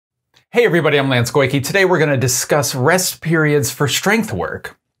Hey everybody, I'm Lance Goyke. Today we're going to discuss rest periods for strength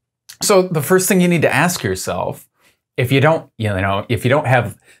work. So the first thing you need to ask yourself, if you don't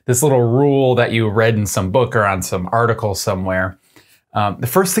have this little rule that you read in some book or on some article somewhere, the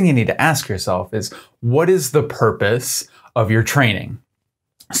first thing you need to ask yourself is, what is the purpose of your training?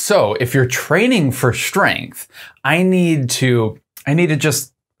 So if you're training for strength, I need to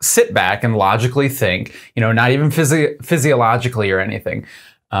just sit back and logically think, not even physiologically or anything.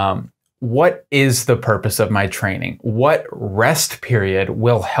 What is the purpose of my training? What rest period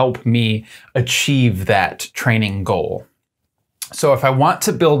will help me achieve that training goal? So if I want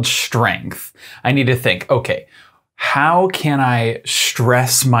to build strength, I need to think, okay, how can I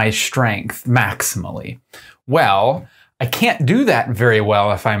stress my strength maximally? Well, I can't do that very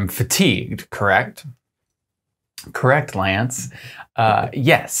well if I'm fatigued, correct? Correct, Lance.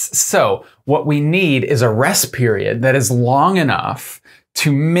 Yes. So what we need is a rest period that is long enough to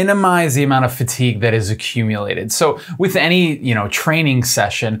minimize the amount of fatigue that is accumulated. So with any, training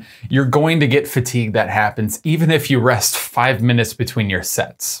session, you're going to get fatigue that happens even if you rest 5 minutes between your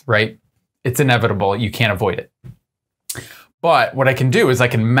sets, right? It's inevitable. You can't avoid it. But what I can do is I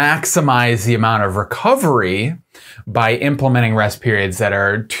can maximize the amount of recovery by implementing rest periods that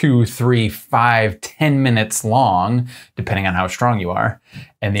are 2, 3, 5, 10 minutes long, depending on how strong you are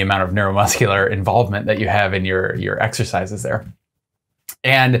and the amount of neuromuscular involvement that you have in your exercises there.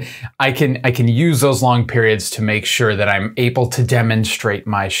 And I can use those long periods to make sure that I'm able to demonstrate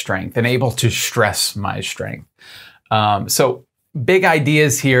my strength and able to stress my strength. So big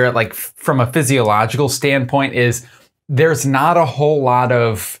ideas here, like from a physiological standpoint, is there's not a whole lot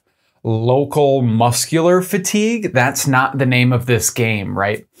of local muscular fatigue. That's not the name of this game,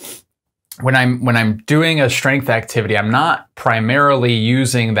 right? When I'm doing a strength activity, I'm not primarily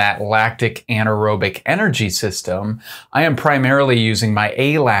using that lactic anaerobic energy system. I am primarily using my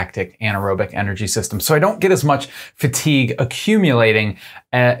alactic anaerobic energy system. So I don't get as much fatigue accumulating,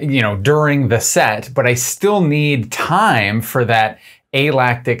 during the set, but I still need time for that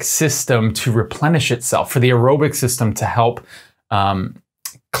alactic system to replenish itself, for the aerobic system to help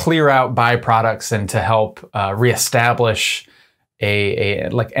clear out byproducts and to help reestablish a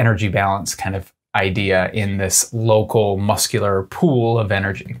like energy balance kind of idea in this local muscular pool of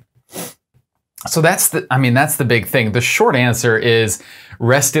energy. So that's the big thing. The short answer is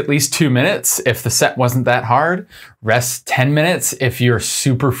rest at least 2 minutes if the set wasn't that hard. Rest 10 minutes if you're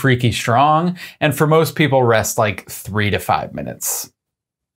super freaky strong. And for most people, rest like 3 to 5 minutes.